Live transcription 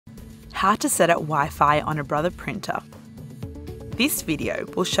how to set up Wi-Fi on a Brother printer. This video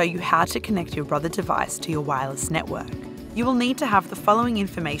will show you how to connect your Brother device to your wireless network. You will need to have the following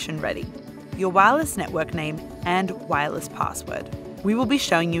information ready: your wireless network name and wireless password. We will be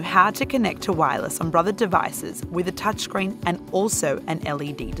showing you how to connect to wireless on Brother devices with a touchscreen and also an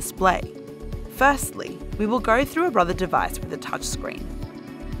LED display. Firstly, we will go through a Brother device with a touchscreen.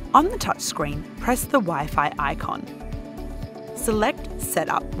 On the touchscreen, press the Wi-Fi icon. Select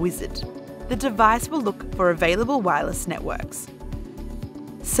Setup Wizard. The device will look for available wireless networks.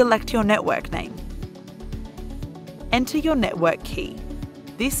 Select your network name. Enter your network key.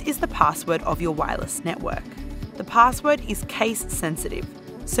 This is the password of your wireless network. The password is case sensitive,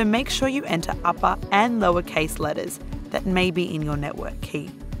 so make sure you enter upper and lowercase letters that may be in your network key.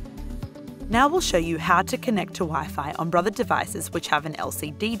 Now we'll show you how to connect to Wi-Fi on Brother devices which have an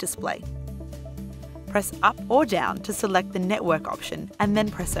LCD display. Press up or down to select the network option and then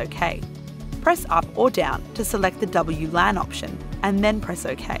press OK. Press up or down to select the WLAN option and then press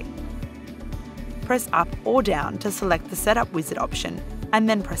OK. Press up or down to select the Setup Wizard option and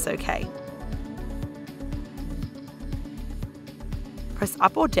then press OK. Press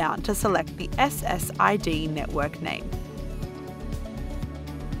up or down to select the SSID network name.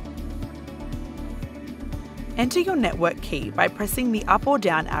 Enter your network key by pressing the up or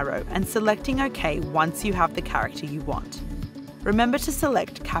down arrow and selecting OK once you have the character you want. Remember to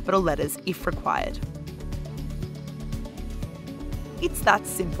select capital letters if required. It's that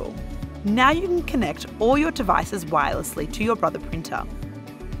simple. Now you can connect all your devices wirelessly to your Brother printer.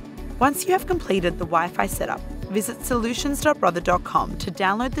 Once you have completed the Wi-Fi setup, visit solutions.brother.com to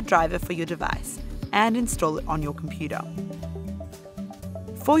download the driver for your device and install it on your computer.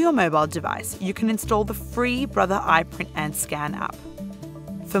 For your mobile device, you can install the free Brother iPrint and Scan app.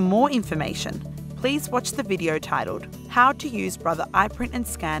 For more information, please watch the video titled How to Use Brother iPrint and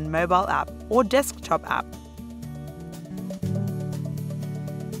Scan mobile app or desktop app